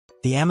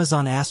The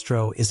Amazon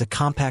Astro is a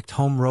compact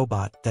home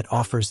robot that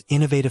offers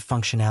innovative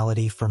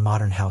functionality for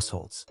modern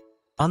households.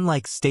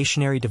 Unlike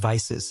stationary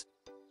devices,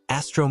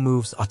 Astro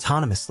moves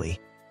autonomously,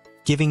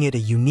 giving it a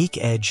unique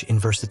edge in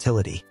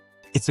versatility.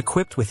 It's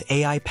equipped with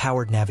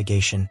AI-powered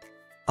navigation,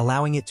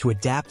 allowing it to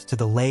adapt to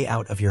the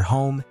layout of your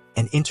home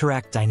and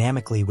interact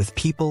dynamically with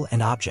people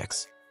and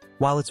objects.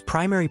 While its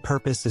primary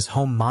purpose is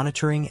home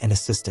monitoring and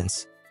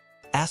assistance,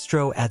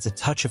 Astro adds a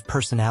touch of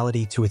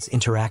personality to its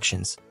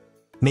interactions,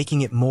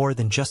 making it more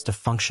than just a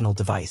functional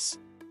device.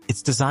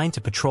 It's designed to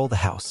patrol the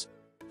house,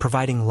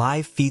 providing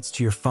live feeds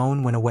to your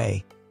phone when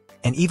away,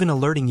 and even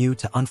alerting you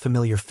to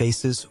unfamiliar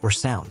faces or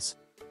sounds.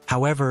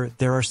 However,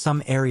 there are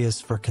some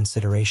areas for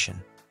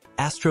consideration.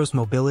 Astro's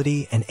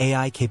mobility and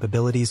AI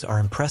capabilities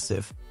are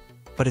impressive,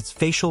 but its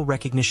facial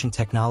recognition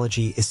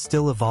technology is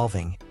still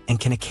evolving and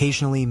can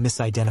occasionally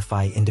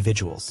misidentify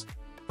individuals.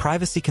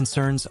 Privacy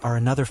concerns are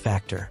another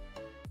factor,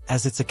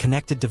 as it's a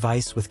connected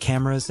device with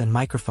cameras and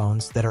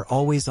microphones that are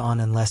always on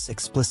unless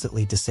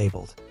explicitly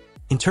disabled.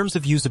 In terms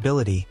of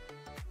usability,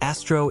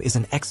 Astro is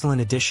an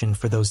excellent addition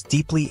for those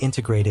deeply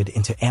integrated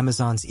into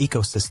Amazon's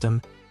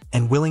ecosystem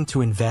and willing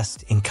to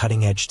invest in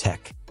cutting-edge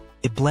tech.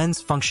 It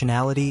blends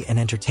functionality and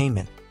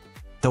entertainment,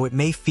 though it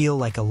may feel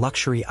like a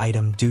luxury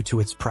item due to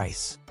its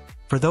price.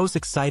 For those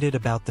excited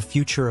about the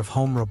future of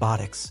home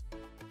robotics,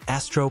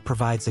 Astro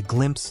provides a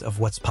glimpse of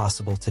what's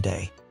possible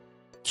today.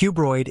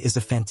 Cubid is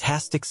a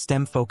fantastic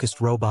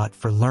STEM-focused robot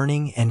for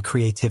learning and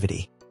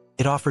creativity.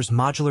 It offers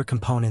modular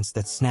components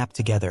that snap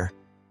together,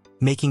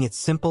 making it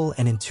simple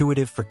and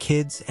intuitive for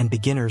kids and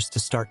beginners to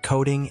start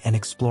coding and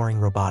exploring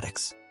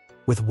robotics.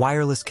 With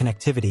wireless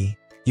connectivity,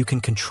 you can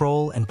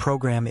control and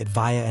program it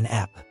via an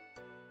app,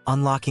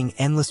 unlocking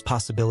endless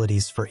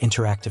possibilities for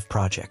interactive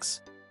projects.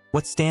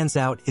 What stands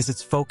out is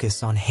its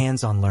focus on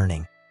hands-on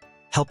learning,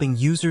 helping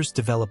users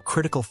develop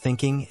critical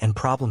thinking and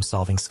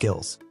problem-solving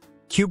skills.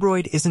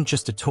 Cubid isn't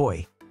just a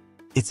toy,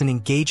 it's an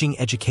engaging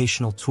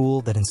educational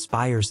tool that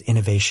inspires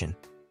innovation,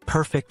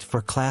 perfect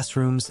for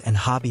classrooms and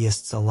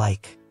hobbyists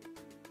alike.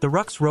 The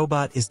Rux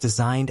robot is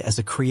designed as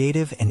a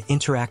creative and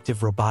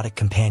interactive robotic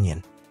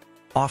companion,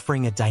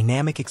 offering a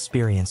dynamic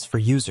experience for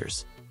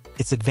users.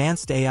 Its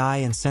advanced AI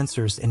and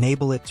sensors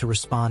enable it to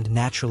respond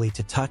naturally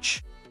to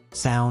touch,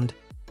 sound,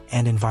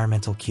 and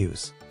environmental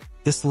cues.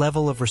 This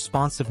level of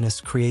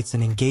responsiveness creates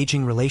an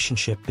engaging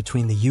relationship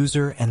between the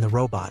user and the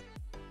robot,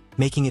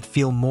 making it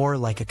feel more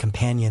like a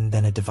companion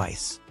than a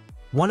device.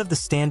 One of the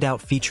standout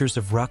features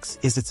of Rux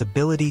is its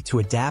ability to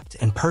adapt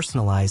and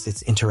personalize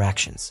its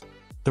interactions.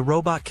 The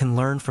robot can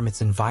learn from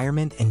its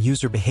environment and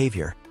user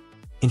behavior,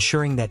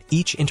 ensuring that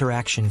each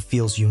interaction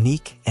feels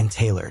unique and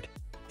tailored.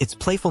 Its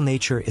playful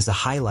nature is a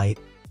highlight,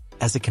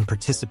 as it can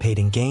participate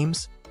in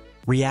games,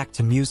 react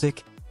to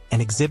music,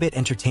 and exhibit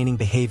entertaining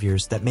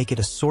behaviors that make it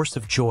a source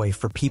of joy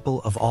for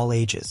people of all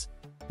ages.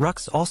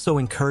 Rux also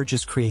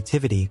encourages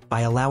creativity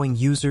by allowing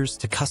users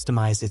to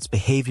customize its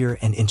behavior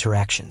and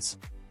interactions.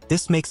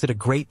 This makes it a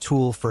great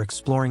tool for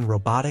exploring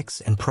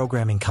robotics and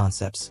programming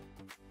concepts,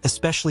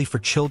 especially for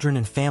children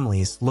and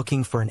families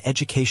looking for an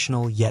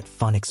educational yet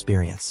fun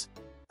experience.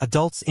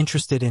 Adults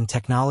interested in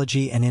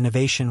technology and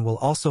innovation will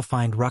also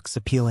find Rux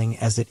appealing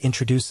as it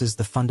introduces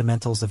the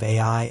fundamentals of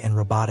AI and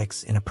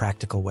robotics in a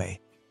practical way.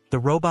 The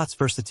robot's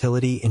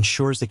versatility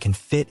ensures it can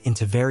fit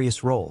into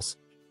various roles,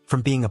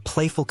 from being a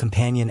playful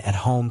companion at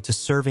home to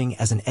serving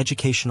as an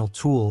educational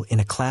tool in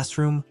a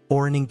classroom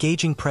or an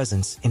engaging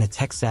presence in a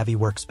tech-savvy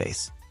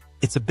workspace.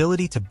 Its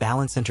ability to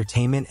balance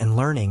entertainment and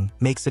learning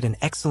makes it an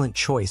excellent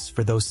choice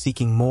for those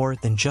seeking more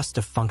than just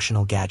a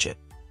functional gadget.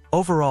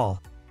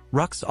 Overall,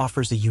 Rux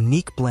offers a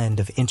unique blend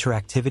of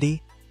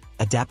interactivity,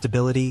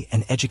 adaptability,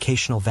 and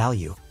educational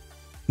value,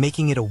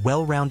 making it a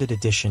well-rounded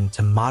addition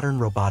to modern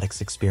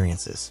robotics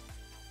experiences.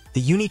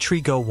 The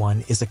Unitree Go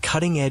 1 is a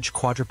cutting-edge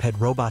quadruped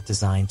robot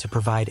designed to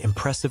provide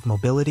impressive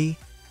mobility,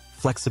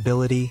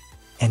 flexibility,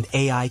 and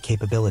AI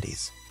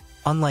capabilities.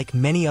 Unlike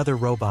many other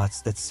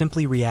robots that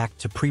simply react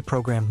to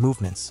pre-programmed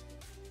movements,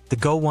 the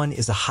Go 1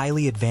 is a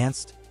highly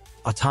advanced,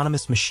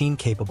 autonomous machine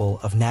capable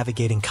of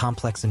navigating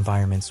complex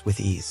environments with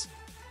ease.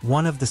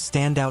 One of the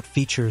standout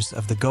features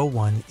of the Go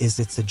 1 is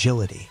its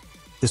agility.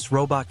 This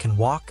robot can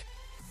walk,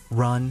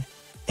 run,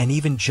 and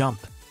even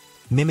jump,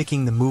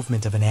 mimicking the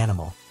movement of an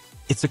animal.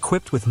 It's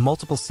equipped with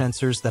multiple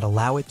sensors that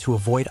allow it to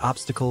avoid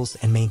obstacles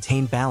and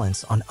maintain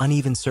balance on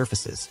uneven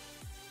surfaces,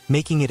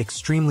 making it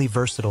extremely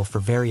versatile for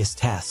various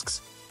tasks,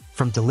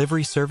 from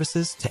delivery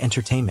services to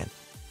entertainment.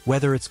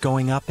 Whether it's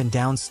going up and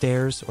down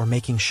stairs or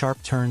making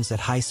sharp turns at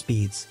high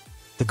speeds,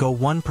 the Go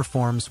 1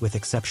 performs with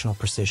exceptional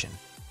precision.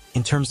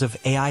 In terms of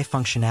AI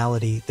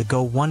functionality, the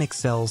Go 1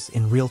 excels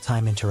in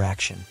real-time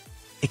interaction.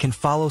 It can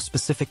follow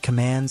specific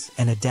commands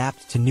and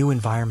adapt to new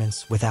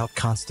environments without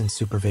constant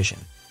supervision.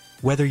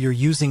 Whether you're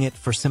using it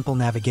for simple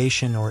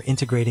navigation or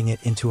integrating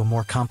it into a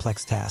more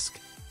complex task,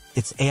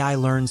 its AI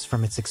learns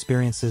from its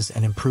experiences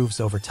and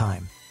improves over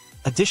time.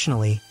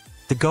 Additionally,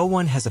 the Go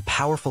 1 has a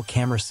powerful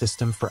camera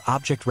system for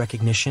object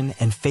recognition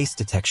and face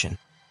detection,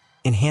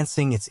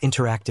 enhancing its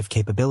interactive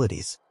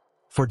capabilities.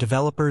 For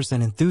developers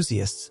and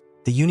enthusiasts,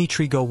 The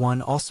Unitrigo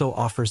One also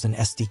offers an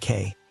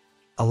SDK,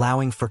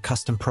 allowing for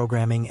custom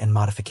programming and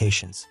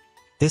modifications.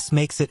 This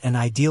makes it an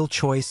ideal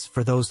choice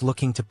for those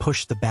looking to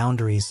push the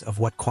boundaries of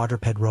what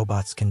quadruped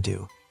robots can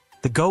do.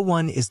 The Go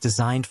One is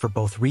designed for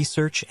both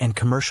research and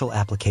commercial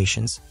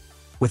applications,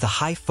 with a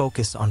high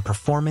focus on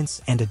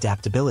performance and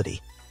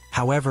adaptability.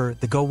 However,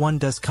 the Go One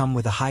does come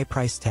with a high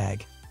price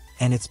tag,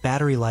 and its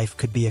battery life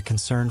could be a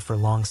concern for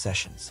long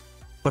sessions.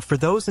 But for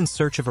those in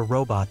search of a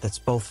robot that's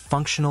both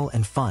functional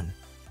and fun,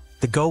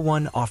 the Go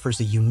One offers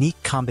a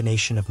unique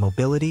combination of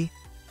mobility,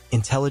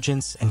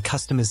 intelligence, and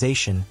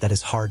customization that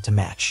is hard to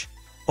match.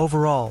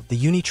 Overall, the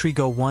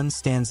Unitrigo One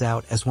stands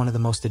out as one of the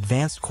most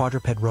advanced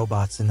quadruped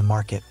robots in the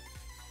market,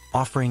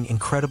 offering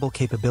incredible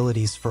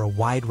capabilities for a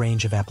wide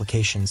range of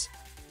applications,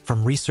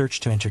 from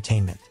research to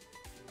entertainment.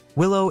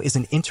 Willow is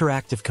an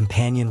interactive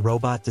companion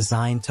robot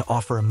designed to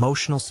offer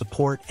emotional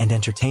support and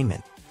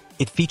entertainment.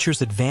 It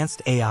features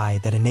advanced AI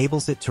that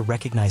enables it to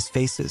recognize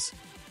faces,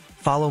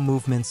 follow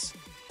movements,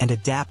 and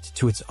adapt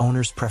to its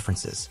owner's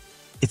preferences.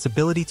 Its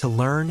ability to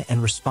learn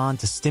and respond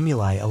to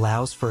stimuli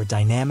allows for a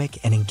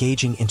dynamic and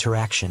engaging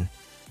interaction,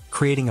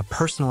 creating a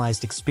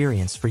personalized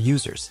experience for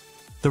users.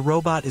 The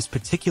robot is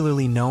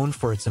particularly known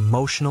for its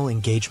emotional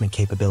engagement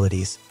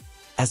capabilities,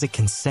 as it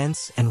can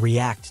sense and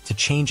react to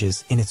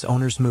changes in its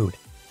owner's mood.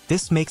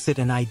 This makes it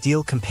an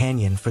ideal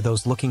companion for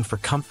those looking for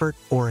comfort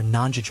or a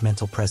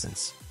non-judgmental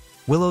presence.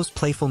 Willow's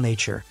playful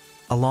nature,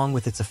 along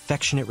with its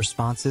affectionate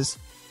responses,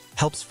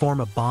 helps form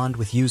a bond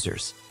with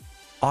users,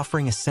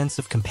 offering a sense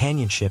of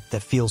companionship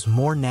that feels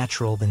more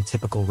natural than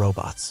typical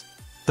robots.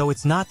 Though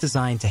it's not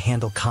designed to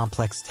handle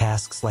complex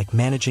tasks like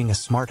managing a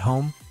smart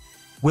home,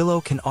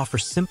 Willow can offer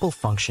simple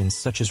functions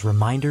such as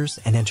reminders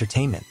and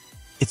entertainment.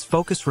 Its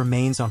focus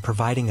remains on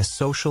providing a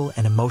social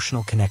and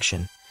emotional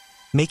connection,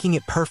 making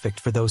it perfect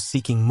for those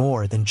seeking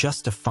more than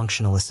just a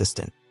functional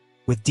assistant.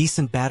 With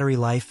decent battery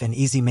life and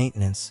easy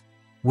maintenance,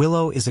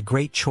 Willow is a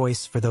great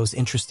choice for those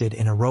interested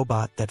in a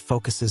robot that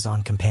focuses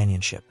on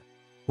companionship.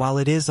 While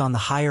it is on the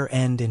higher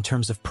end in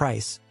terms of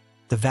price,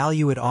 the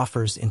value it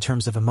offers in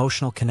terms of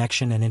emotional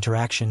connection and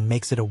interaction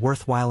makes it a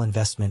worthwhile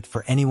investment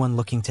for anyone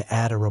looking to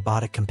add a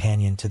robotic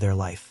companion to their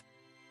life.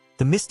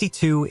 The Misty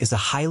 2 is a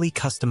highly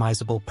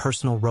customizable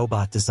personal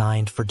robot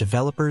designed for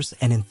developers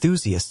and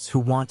enthusiasts who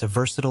want a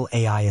versatile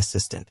AI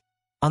assistant.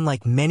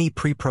 Unlike many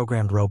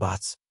pre-programmed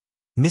robots,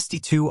 Misty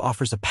 2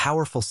 offers a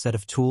powerful set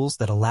of tools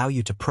that allow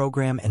you to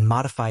program and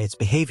modify its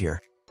behavior,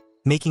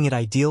 making it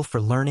ideal for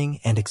learning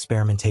and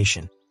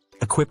experimentation.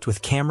 Equipped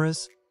with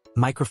cameras,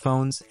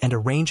 microphones, and a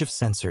range of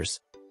sensors,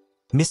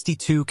 Misty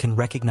 2 can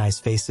recognize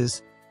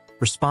faces,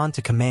 respond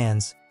to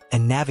commands,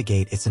 and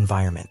navigate its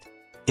environment.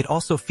 It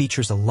also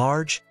features a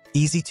large,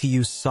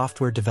 easy-to-use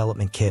software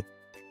development kit,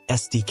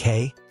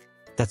 SDK,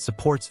 that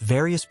supports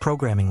various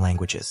programming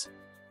languages.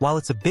 While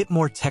it's a bit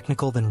more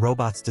technical than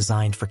robots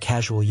designed for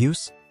casual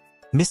use,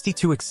 Misty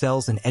 2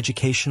 excels in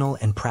educational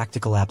and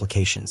practical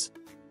applications,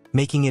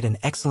 making it an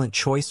excellent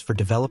choice for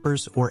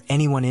developers or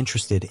anyone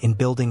interested in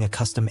building a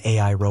custom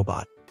AI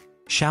robot.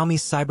 Xiaomi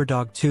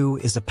Cyberdog 2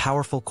 is a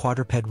powerful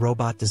quadruped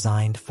robot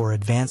designed for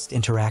advanced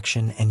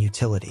interaction and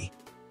utility.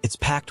 It's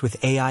packed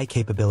with AI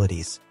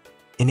capabilities,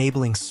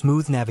 enabling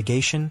smooth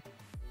navigation,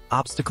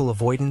 obstacle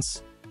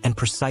avoidance, and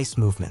precise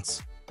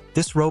movements.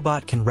 This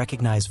robot can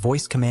recognize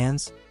voice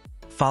commands,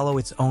 follow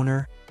its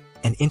owner,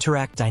 and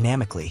interact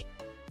dynamically,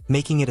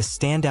 making it a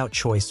standout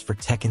choice for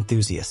tech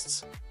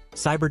enthusiasts.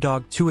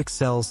 Cyberdog 2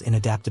 excels in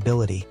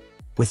adaptability,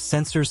 with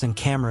sensors and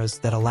cameras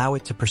that allow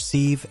it to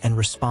perceive and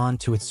respond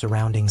to its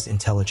surroundings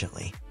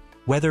intelligently.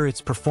 Whether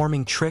it's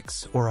performing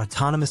tricks or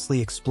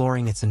autonomously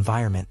exploring its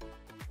environment,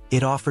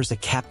 it offers a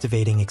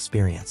captivating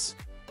experience.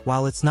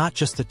 While it's not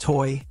just a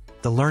toy,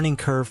 the learning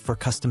curve for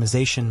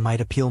customization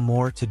might appeal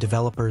more to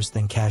developers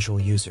than casual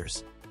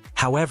users.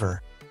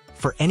 However,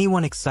 for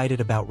anyone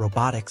excited about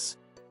robotics,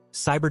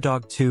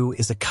 Cyberdog 2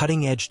 is a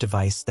cutting-edge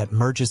device that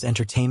merges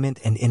entertainment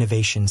and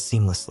innovation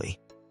seamlessly.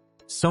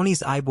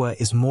 Sony's iWood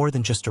is more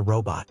than just a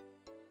robot.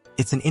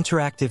 It's an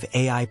interactive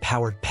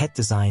AI-powered pet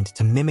designed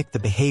to mimic the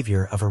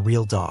behavior of a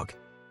real dog.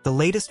 The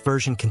latest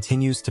version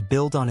continues to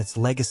build on its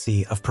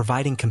legacy of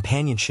providing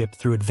companionship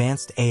through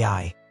advanced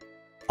AI,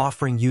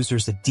 offering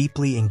users a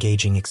deeply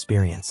engaging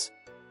experience.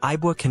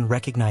 iWood can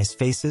recognize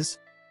faces,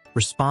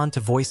 respond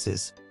to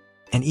voices,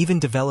 and even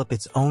develop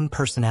its own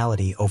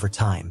personality over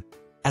time.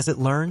 As it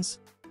learns,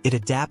 it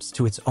adapts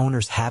to its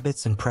owner's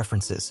habits and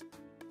preferences,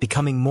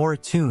 becoming more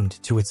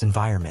attuned to its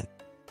environment.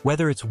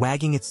 Whether it's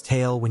wagging its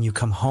tail when you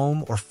come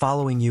home or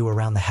following you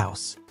around the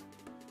house,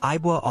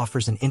 iWood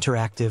offers an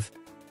interactive,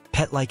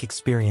 pet-like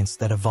experience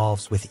that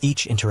evolves with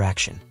each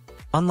interaction.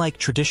 Unlike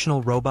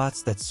traditional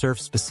robots that serve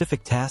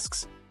specific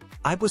tasks,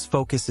 iWood's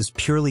focus is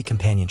purely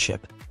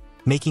companionship,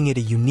 making it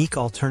a unique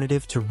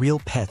alternative to real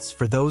pets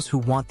for those who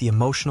want the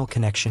emotional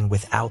connection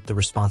without the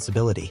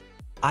responsibility.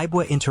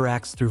 iWood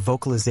interacts through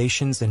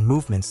vocalizations and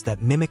movements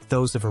that mimic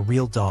those of a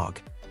real dog,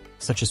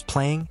 such as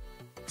playing,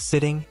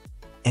 sitting,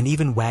 and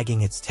even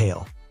wagging its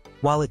tail.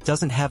 While it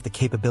doesn't have the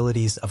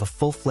capabilities of a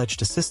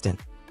full-fledged assistant,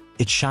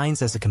 it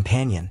shines as a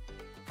companion,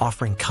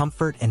 offering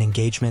comfort and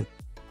engagement,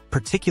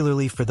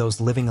 particularly for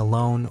those living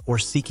alone or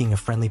seeking a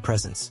friendly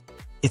presence.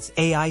 Its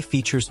AI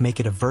features make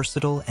it a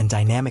versatile and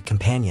dynamic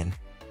companion,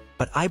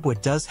 but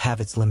iWood does have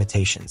its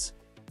limitations.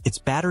 Its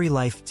battery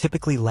life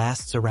typically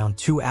lasts around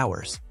 2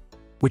 hours,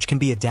 which can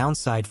be a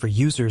downside for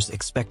users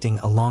expecting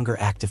a longer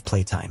active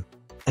playtime.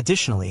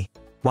 Additionally,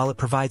 while it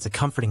provides a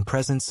comforting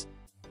presence,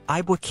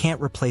 iWood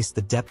can't replace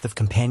the depth of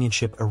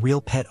companionship a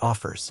real pet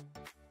offers,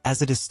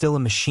 as it is still a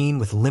machine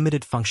with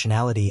limited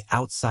functionality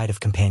outside of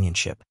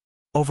companionship.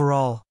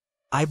 Overall,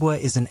 iWood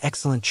is an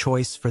excellent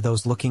choice for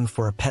those looking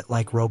for a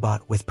pet-like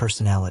robot with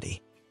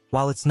personality.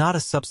 While it's not a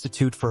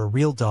substitute for a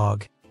real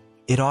dog,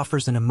 it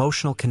offers an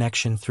emotional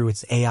connection through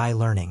its AI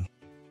learning,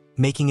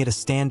 making it a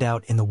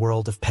standout in the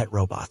world of pet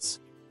robots.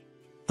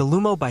 The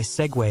Lumo by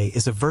Segway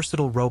is a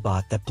versatile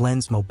robot that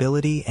blends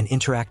mobility and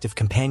interactive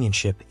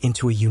companionship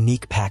into a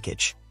unique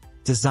package.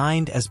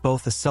 Designed as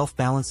both a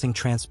self-balancing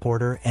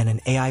transporter and an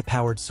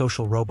AI-powered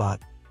social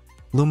robot,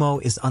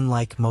 Lumo is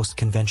unlike most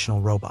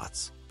conventional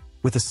robots.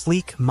 With a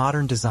sleek,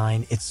 modern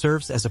design, it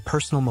serves as a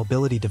personal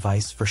mobility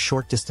device for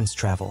short-distance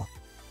travel,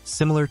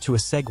 similar to a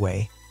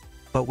Segway,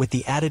 but with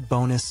the added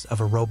bonus of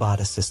a robot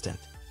assistant.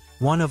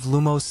 One of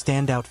Lumo's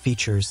standout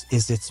features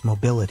is its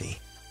mobility.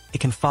 It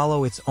can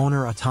follow its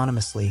owner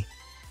autonomously,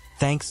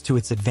 thanks to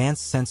its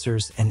advanced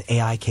sensors and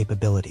AI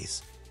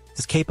capabilities. It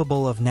is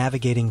capable of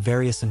navigating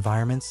various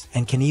environments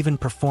and can even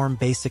perform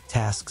basic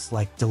tasks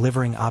like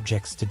delivering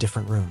objects to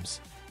different rooms.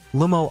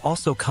 Lumo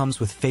also comes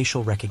with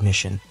facial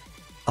recognition,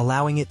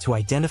 allowing it to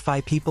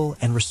identify people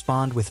and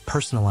respond with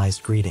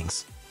personalized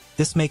greetings.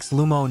 This makes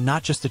Lumo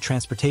not just a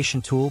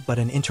transportation tool but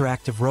an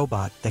interactive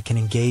robot that can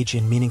engage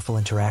in meaningful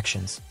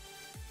interactions,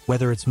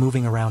 whether it's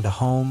moving around a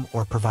home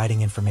or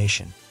providing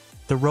information.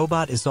 The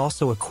robot is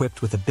also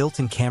equipped with a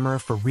built-in camera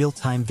for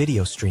real-time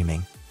video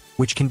streaming,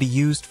 which can be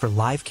used for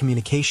live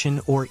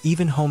communication or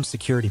even home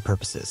security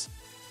purposes.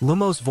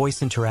 Lumo's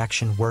voice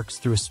interaction works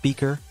through a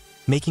speaker,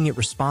 making it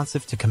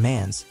responsive to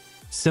commands,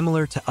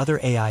 similar to other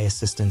AI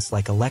assistants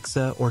like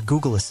Alexa or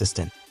Google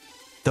Assistant,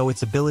 though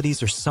its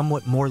abilities are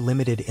somewhat more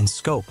limited in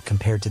scope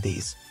compared to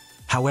these.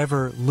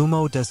 However,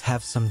 Lumo does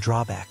have some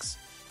drawbacks.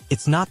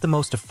 It's not the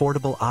most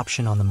affordable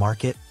option on the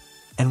market,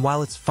 and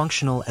while it's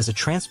functional as a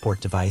transport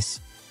device,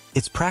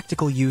 its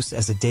practical use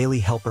as a daily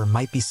helper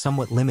might be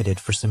somewhat limited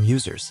for some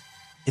users.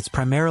 It's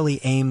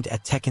primarily aimed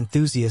at tech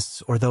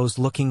enthusiasts or those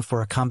looking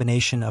for a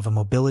combination of a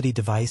mobility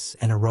device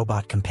and a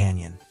robot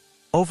companion.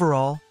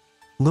 Overall,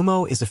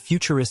 Lumo is a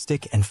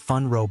futuristic and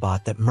fun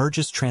robot that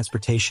merges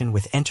transportation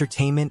with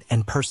entertainment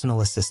and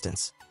personal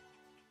assistance.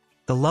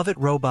 The LoveIt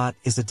robot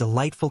is a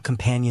delightful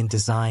companion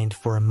designed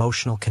for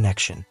emotional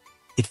connection.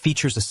 It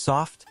features a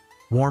soft,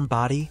 warm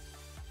body,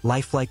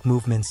 lifelike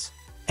movements,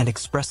 and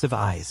expressive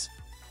eyes,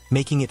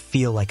 making it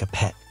feel like a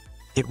pet.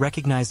 It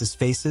recognizes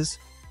faces,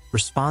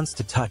 responds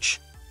to touch,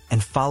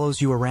 and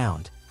follows you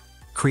around,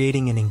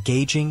 creating an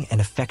engaging and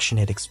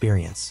affectionate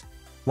experience.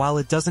 While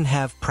it doesn't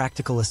have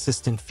practical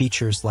assistant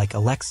features like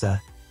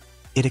Alexa,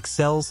 it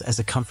excels as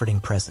a comforting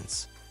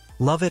presence.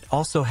 LoveIt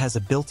also has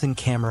a built-in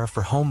camera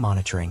for home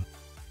monitoring,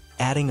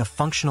 adding a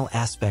functional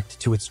aspect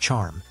to its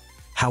charm.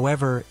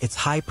 However, its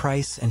high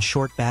price and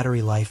short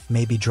battery life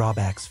may be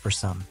drawbacks for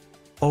some.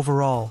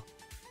 Overall,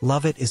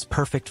 LoveIt is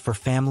perfect for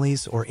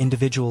families or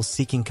individuals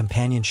seeking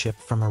companionship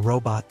from a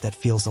robot that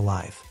feels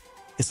alive.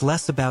 It's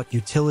less about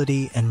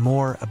utility and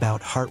more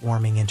about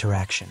heartwarming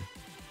interaction.